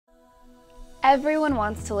Everyone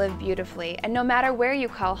wants to live beautifully, and no matter where you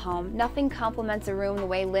call home, nothing complements a room the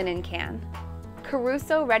way linen can.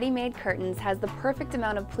 Caruso ready-made curtains has the perfect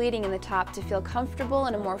amount of pleating in the top to feel comfortable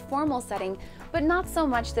in a more formal setting, but not so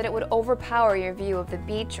much that it would overpower your view of the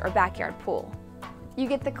beach or backyard pool. You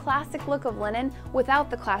get the classic look of linen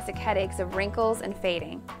without the classic headaches of wrinkles and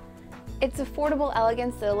fading. It's affordable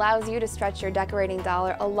elegance that allows you to stretch your decorating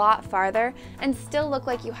dollar a lot farther and still look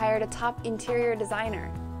like you hired a top interior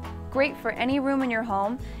designer. Great for any room in your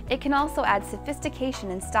home, it can also add sophistication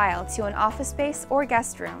and style to an office space or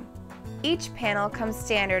guest room. Each panel comes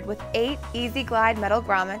standard with 8 easy glide metal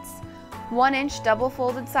grommets, 1-inch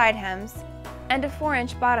double-folded side hems, and a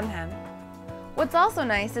 4-inch bottom hem. What's also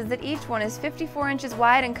nice is that each one is 54 inches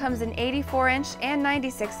wide and comes in 84-inch and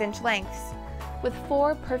 96-inch lengths. With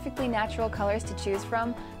 4 perfectly natural colors to choose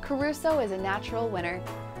from, Caruso is a natural winner.